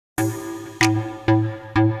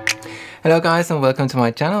Hello guys and welcome to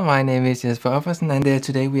my channel. My name is Jesper Offersen and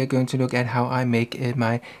today we are going to look at how I make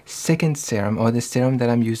my second serum, or the serum that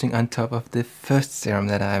I'm using on top of the first serum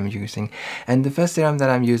that I'm using. And the first serum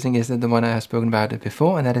that I'm using is the one I have spoken about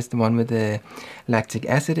before, and that is the one with the lactic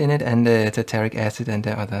acid in it and the tartaric acid and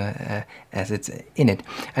the other acids in it.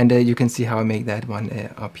 And you can see how I make that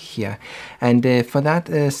one up here. And for that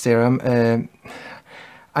serum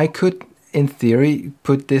I could in theory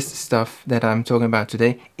put this stuff that I'm talking about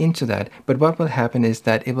today into that, but what will happen is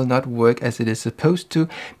that it will not work as it is supposed to,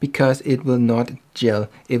 because it will not gel.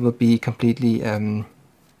 It will be completely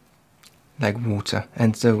like water,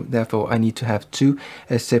 and so therefore I need to have two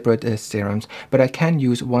separate serums. But I can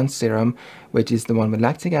use one serum, which is the one with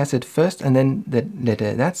lactic acid first, and then let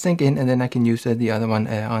that sink in, and then I can use the other one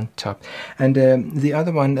on top. And the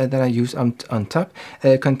other one that I use on top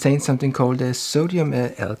contains something called sodium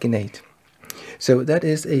alginate. So that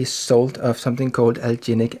is a salt of something called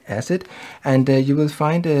Alginic Acid, and you will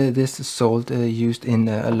find this salt used in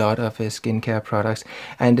a lot of skincare products,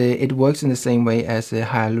 and it works in the same way as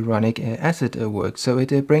Hyaluronic Acid works. So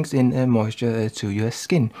it brings in moisture to your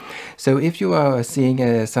skin. So if you are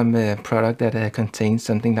seeing some product that contains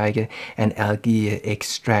something like an algae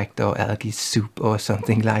extract or algae soup or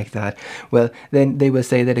something like that, well, then they will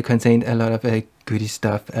say that it contained a lot of goody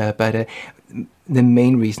stuff, but the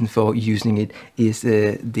main reason for using it is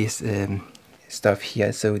this stuff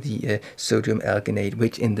here, so the sodium alginate,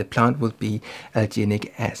 which in the plant would be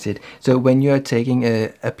alginic acid. So when you are taking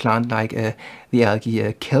a plant like the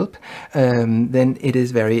algae KELP, then it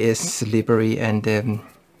is very slippery and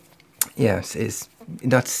yes, it's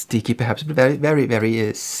not sticky perhaps, but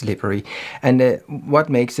very slippery. And what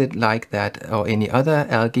makes it like that, or any other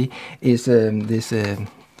algae, is this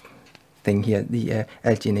thing here, the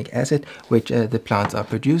alginic acid, which the plants are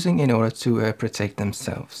producing in order to protect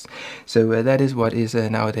themselves. So that is what is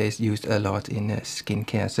nowadays used a lot in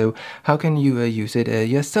skincare. So how can you use it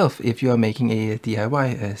yourself if you are making a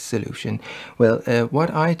DIY solution? Well,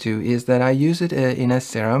 what I do is that I use it in a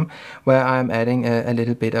serum where I'm adding a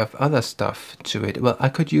little bit of other stuff to it. Well, I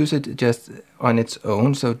could use it just on its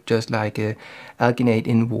own, so just like alginate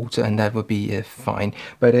in water, and that would be fine.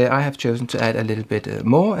 But I have chosen to add a little bit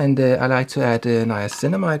more, and I like to add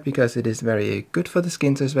niacinamide because it is very good for the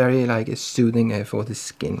skin, so it's very like soothing for the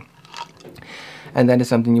skin. And that is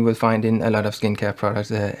something you will find in a lot of skincare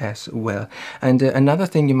products as well. And another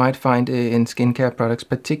thing you might find in skincare products,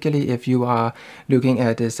 particularly if you are looking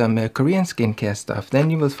at some Korean skincare stuff, then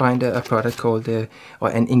you will find a product called, or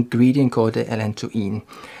an ingredient called Allantoin.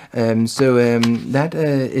 That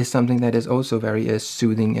is something that is also very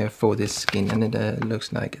soothing for the skin, and it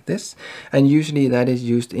looks like this. And usually that is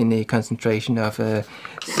used in a concentration of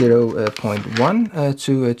 0.1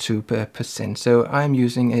 to 2%. So I'm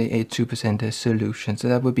using a 2% solution. So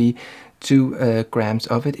that would be 2 grams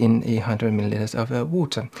of it in 100 milliliters of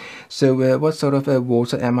water. So what sort of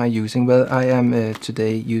water am I using? Well, I am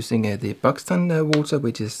today using the Buxton water,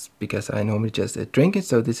 which is because I normally just drink it.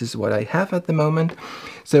 So this is what I have at the moment.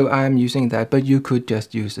 So I am using that, but you could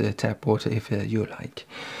just use tap water if you like.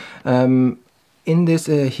 In this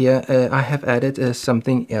here, I have added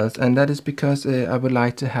something else, and that is because I would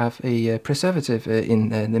like to have a preservative in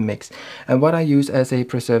the mix. And what I use as a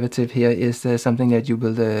preservative here is something that you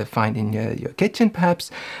will find in your kitchen perhaps,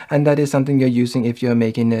 and that is something you're using if you're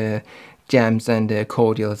making jams and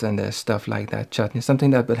cordials and stuff like that, chutney, something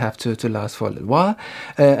that will have to last for a little while,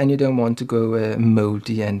 and you don't want to go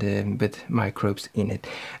moldy and with microbes in it.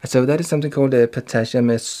 So that is something called potassium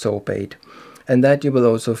sorbate. And that you will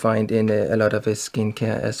also find in a lot of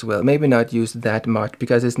skincare as well. Maybe not use that much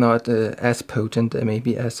because it's not as potent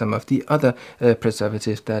maybe as some of the other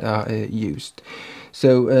preservatives that are used.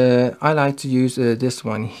 So I like to use this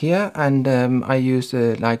one here, and I use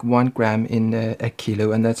like 1 gram in a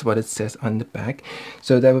kilo, and that's what it says on the back.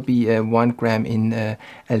 So that would be 1 gram in a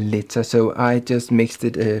liter. So I just mixed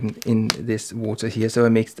it in this water here. So I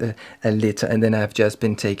mixed a liter, and then I've just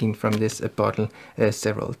been taking from this bottle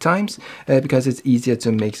several times because it's easier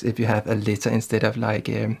to mix if you have a liter instead of like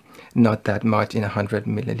not that much in 100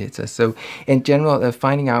 milliliters. So in general,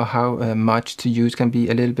 finding out how much to use can be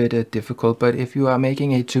a little bit difficult, but if you are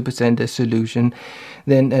making a 2% solution,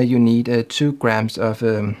 then you need 2 grams of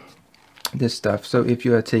this stuff. So if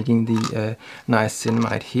you are taking the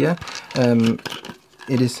niacinamide here,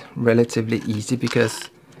 it is relatively easy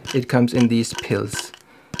because it comes in these pills,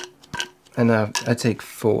 and I take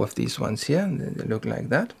 4 of these ones here, and they look like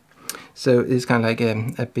that. So it's kind of like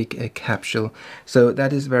a big capsule. So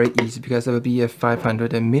that is very easy because there will be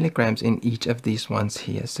 500 milligrams in each of these ones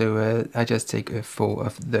here. So I just take 4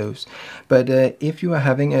 of those. But if you are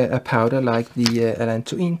having a powder like the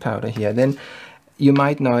Allantoin powder here, then you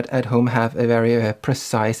might not at home have a very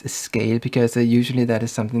precise scale, because usually that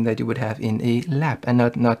is something that you would have in a lab, and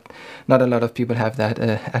not a lot of people have that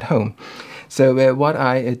at home. So what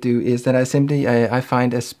I do is that I simply I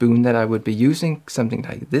find a spoon that I would be using, something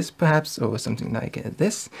like this perhaps, or something like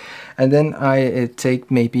this, and then I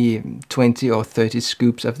take maybe 20 or 30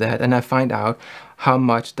 scoops of that, and I find out how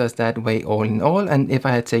much does that weigh all in all. And if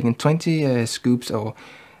I had taken 20 scoops or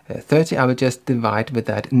 30, I would just divide with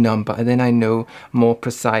that number, and then I know more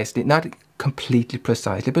precisely, not completely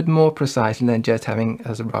precisely, but more precisely than just having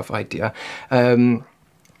as a rough idea,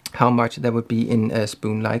 how much there would be in a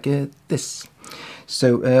spoon like this.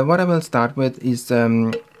 So what I will start with is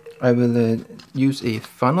I will use a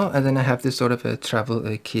funnel, and then I have this sort of a travel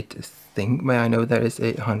kit thing where I know there is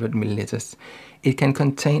 100 milliliters. It can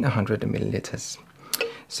contain 100 milliliters.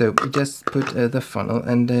 So we just put the funnel,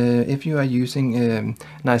 and if you are using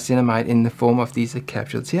niacinamide in the form of these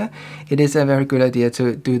capsules here, it is a very good idea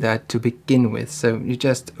to do that to begin with. So you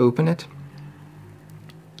just open it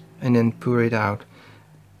and then pour it out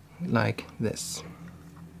like this.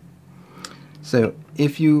 So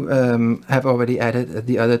if you have already added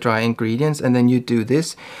the other dry ingredients and then you do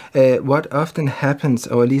this, what often happens,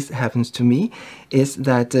 or at least happens to me, is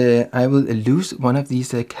that I will lose one of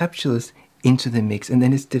these capsules into the mix, and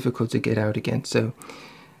then it's difficult to get out again. So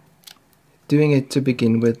doing it to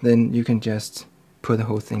begin with, then you can just pour the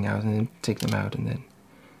whole thing out and then take them out, and then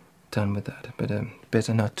done with that. But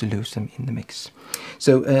better not to lose them in the mix.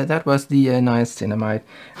 So that was the niacinamide,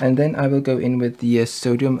 and then I will go in with the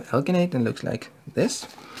sodium alginate, and looks like this.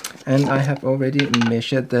 And I have already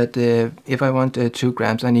measured that if I want 2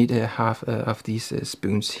 grams, I need half of these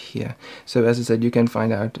spoons here. So as I said, you can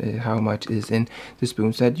find out how much is in the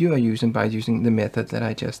spoons that you are using by using the method that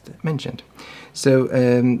I just mentioned. So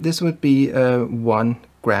this would be 1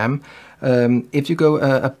 gram. If you go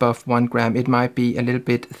above 1 gram, it might be a little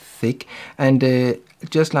bit thick, and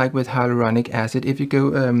just like with hyaluronic acid, if you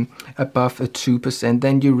go above 2%,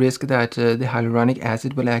 then you risk that the hyaluronic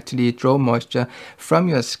acid will actually draw moisture from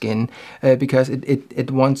your skin, because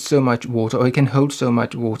it wants so much water, or it can hold so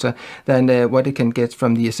much water, than what it can get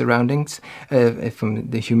from the surroundings, from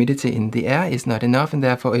the humidity in the air is not enough, and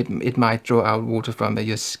therefore it might draw out water from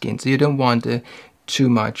your skin. So you don't want too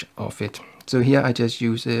much of it. So here I just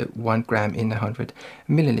use 1 gram in 100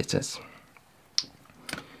 milliliters.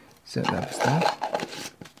 So that was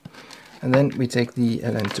that. And then we take the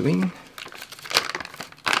Allantoin,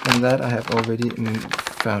 and that I have already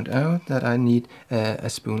found out that I need a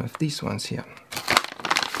spoon of these ones here.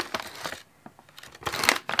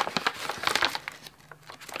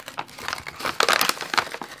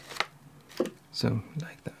 So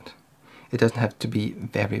like that. It doesn't have to be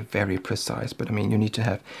very, very precise, but I mean, you need to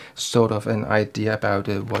have sort of an idea about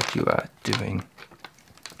what you are doing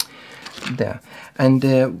there. And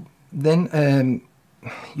then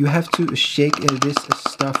you have to shake this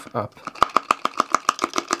stuff up,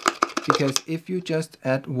 because if you just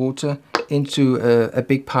add water into a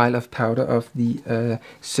big pile of powder of the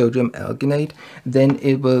sodium alginate, then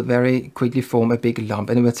it will very quickly form a big lump,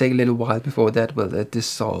 and it will take a little while before that will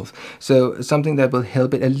dissolve. So something that will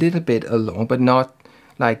help it a little bit along, but not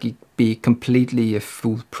like it be completely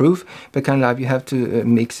foolproof, but kind of like you have to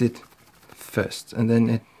mix it first, and then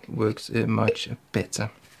it works much better.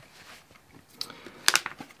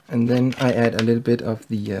 And then I add a little bit of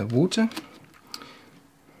the water.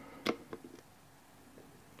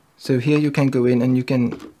 So here you can go in and you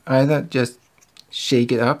can either just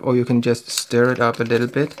shake it up, or you can just stir it up a little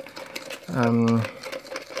bit. I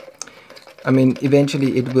mean,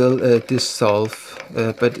 eventually it will dissolve,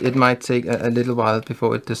 but it might take a little while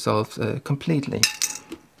before it dissolves completely.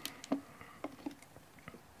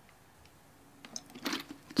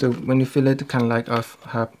 So when you fill it kind of like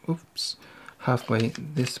halfway,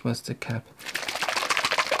 this was the cap,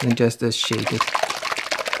 then just shake it.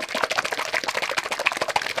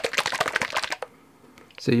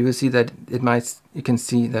 So you will see that you can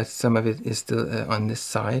see that some of it is still on this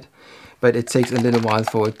side, but it takes a little while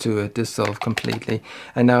for it to dissolve completely.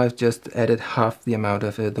 And now I've just added half the amount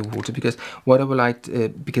of the water, because what I would like to,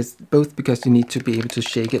 because you need to be able to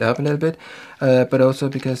shake it up a little bit, but also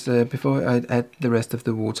because before I add the rest of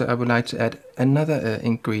the water, I would like to add another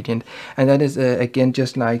ingredient, and that is again,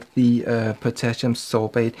 just like the potassium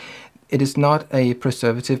sorbate. it is not a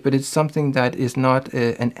preservative, but it's something that is not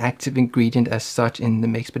an active ingredient as such in the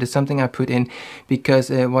mix, but it's something I put in because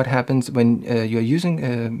what happens when you're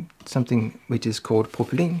using something which is called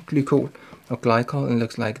propylene glycol or glycol, and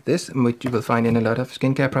looks like this, which you will find in a lot of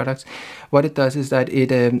skincare products. What it does is that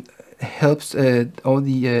it helps all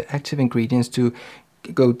the active ingredients to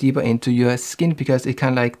go deeper into your skin, because it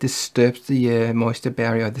kind of like disturbs the moisture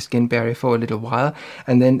barrier, the skin barrier, for a little while,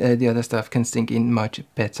 and then the other stuff can sink in much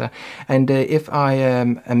better. And if I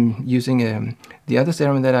am using the other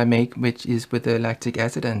serum that I make, which is with the lactic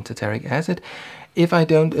acid and tartaric acid, if I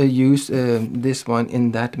don't use this one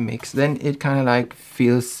in that mix, then it kind of like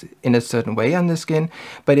feels in a certain way on the skin.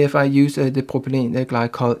 But if I use the propylene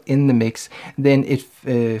glycol in the mix, then it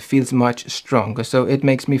feels much stronger. So it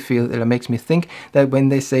makes me feel, it makes me think that when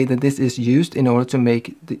they say that this is used in order to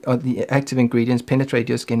make the active ingredients penetrate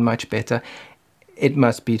your skin much better, it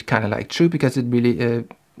must be kind of like true, because it really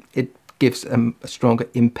it gives a stronger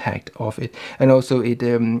impact of it, and also it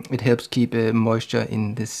helps keep moisture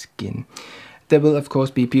in the skin. There will of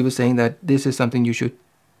course be people saying that this is something you should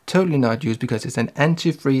totally not use because it's an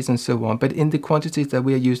antifreeze and so on, but in the quantities that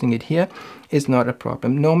we are using it here, it's not a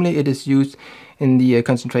problem. Normally it is used in the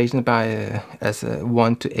concentration by as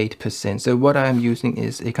 1 to 8%. So what I am using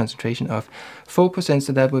is a concentration of 4%,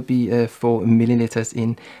 so that would be 4 milliliters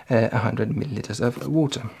in 100 milliliters of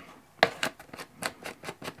water.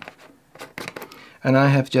 And I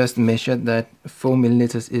have just measured that 4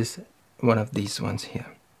 milliliters is one of these ones here.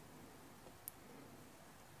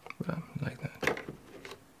 Like that.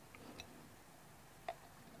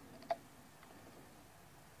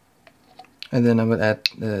 And then I will add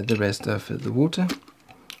the rest of the water.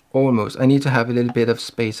 Almost. I need to have a little bit of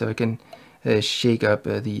space so I can shake up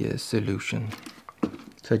the solution.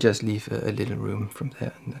 So just leave a little room from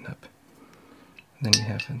there and then up. And then you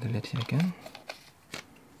have the lid here again.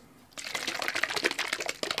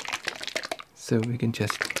 So we can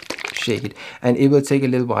just shake it, and it will take a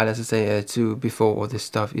little while, as I say, before all this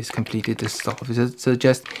stuff is completely dissolved. So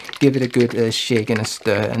just give it a good shake and a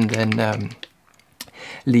stir, and then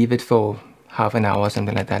leave it for half an hour or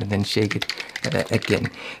something like that, and then shake it again.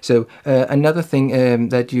 So another thing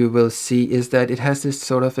that you will see is that it has this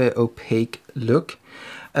sort of opaque look,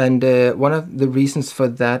 and one of the reasons for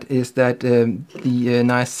that is that the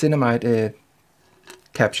niacinamide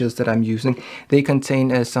capsules that I'm using, they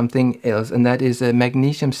contain something else, and that is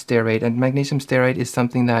magnesium steroid. And magnesium steroid is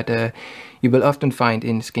something that you will often find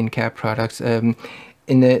in skincare products.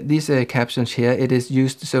 In these capsules here, it is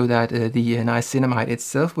used so that the niacinamide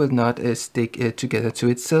itself will not stick together to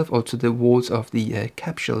itself or to the walls of the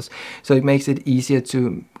capsules. So it makes it easier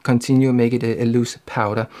to continue make it a loose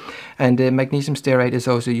powder. And magnesium steroid is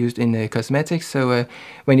also used in cosmetics. So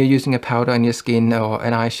when you're using a powder on your skin or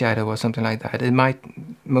an eyeshadow or something like that, it might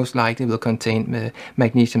most likely will contain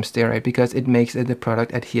magnesium steroid, because it makes the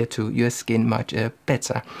product adhere to your skin much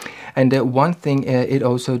better. And one thing it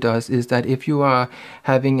also does is that if you are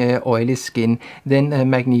having oily skin, then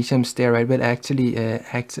magnesium steroid will actually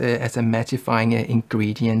act as a mattifying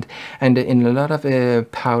ingredient. And in a lot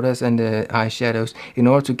of powders and eyeshadows, in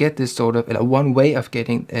order to get this sort of, one way of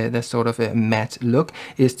getting this sort of a matte look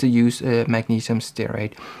is to use magnesium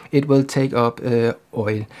steroid. It will take up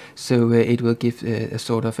oil, so it will give a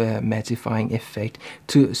sort of a mattifying effect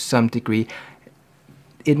to some degree.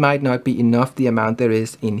 It might not be enough, the amount there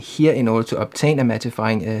is in here, in order to obtain a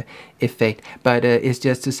mattifying effect, but it's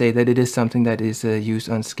just to say that it is something that is used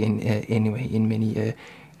on skin anyway in many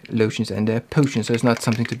lotions and potions, so it's not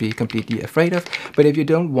something to be completely afraid of. But if you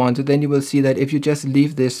don't want it, then you will see that if you just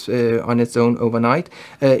leave this on its own overnight,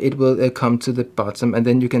 it will come to the bottom, and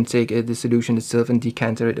then you can take the solution itself and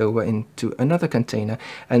decanter it over into another container,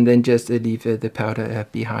 and then just leave the powder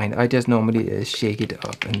behind. I just normally shake it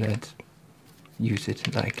up and then use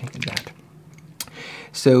it like that.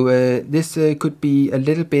 So this could be a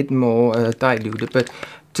little bit more diluted, but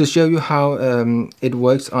to show you how it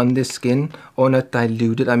works on the skin, or not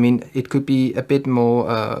diluted, I mean it could be a bit more,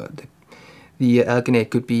 the alginate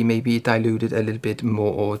could be maybe diluted a little bit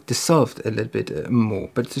more or dissolved a little bit more,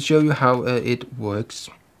 but to show you how it works.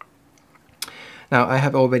 Now I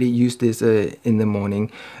have already used this in the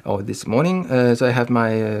morning, or this morning, so I have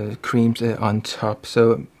my creams on top.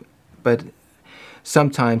 So, but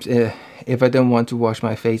sometimes if I don't want to wash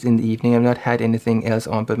my face in the evening, I've not had anything else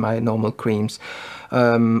on but my normal creams,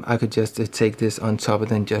 I could just take this on top and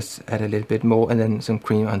then just add a little bit more, and then some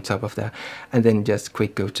cream on top of that, and then just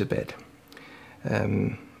quick go to bed.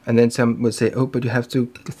 And then some would say, oh, but you have to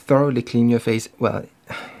thoroughly clean your face. Well,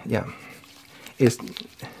 yeah,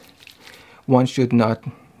 one should not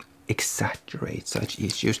exaggerate such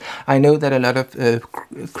issues. I know that a lot of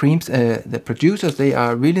creams, the producers, they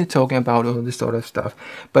are really talking about all this sort of stuff,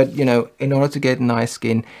 but you know, in order to get nice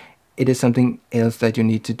skin, it is something else that you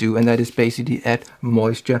need to do, and that is basically add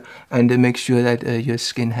moisture and make sure that your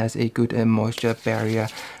skin has a good moisture barrier,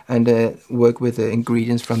 and work with the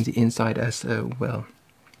ingredients from the inside as well.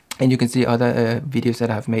 And you can see other videos that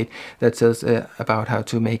I've made that tells about how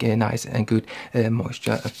to make a nice and good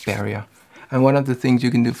moisture barrier. And one of the things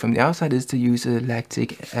you can do from the outside is to use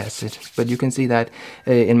lactic acid. But you can see that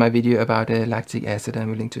in my video about lactic acid, and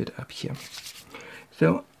we'll link to it up here.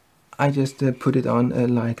 So I just put it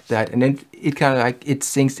on like that, and then it kind of like it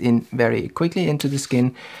sinks in very quickly into the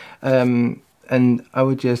skin. And I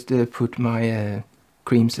would just put my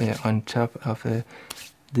creams on top of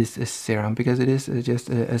this serum, because it is just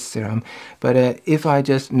a serum. But if I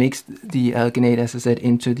just mix the alginate, as I said,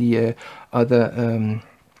 into the other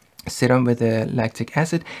serum with lactic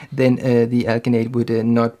acid, then the alginate would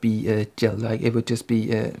not be gel-like. It would just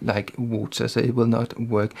be like water, so it will not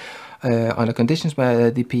work under conditions where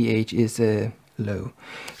the pH is low.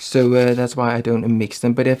 So that's why I don't mix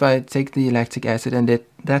them. But if I take the lactic acid and let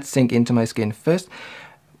that sink into my skin first,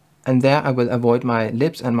 and there I will avoid my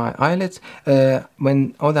lips and my eyelids.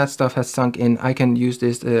 When all that stuff has sunk in, I can use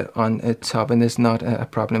this on top, and there's not a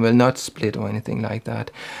problem. It will not split or anything like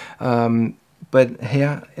that. But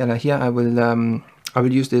here I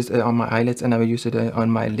will use this on my eyelids, and I will use it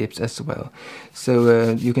on my lips as well.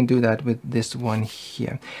 So you can do that with this one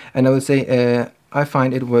here. And I will say I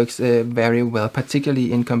find it works very well,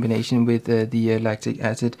 particularly in combination with the lactic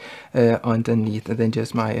acid underneath than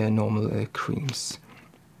just my normal creams,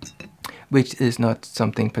 which is not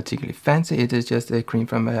something particularly fancy. It is just a cream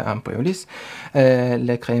from Ampolis,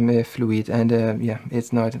 La Crème Fluide, and yeah,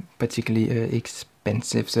 it's not particularly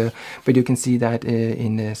expensive. So, but you can see that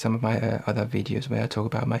in some of my other videos where I talk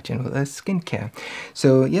about my general skincare.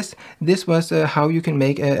 So yes, this was how you can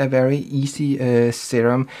make a very easy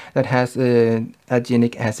serum that has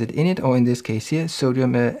alginic acid in it, or in this case here,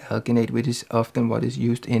 sodium alginate, which is often what is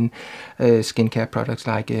used in skincare products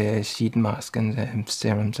like sheet masks and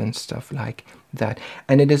serums and stuff like that.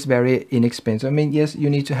 And it is very inexpensive. I mean, yes, you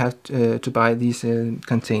need to have to buy these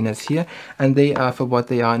containers here, and they are, for what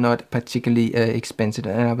they are, not particularly expensive,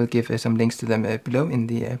 and I will give some links to them below in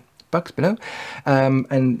the box below,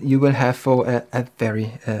 and you will have for a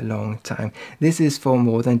very long time. This is for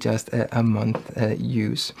more than just a month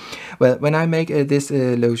use. Well, when I make this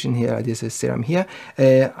lotion here, this serum here,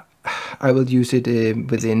 I will use it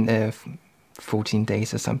within 14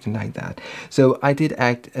 days or something like that. So I did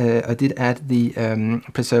add the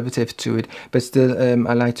preservative to it, but still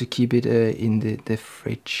I like to keep it in the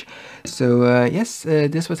fridge. So yes,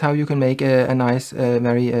 this was how you can make a nice,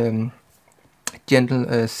 very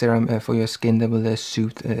gentle serum for your skin that will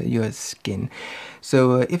soothe your skin.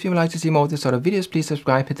 So if you would like to see more of this sort of videos, please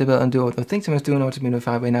subscribe, hit the bell, and do all the things you must do in order to be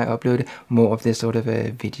notified when I upload more of this sort of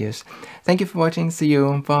videos. Thank you for watching. See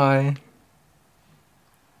you. Bye.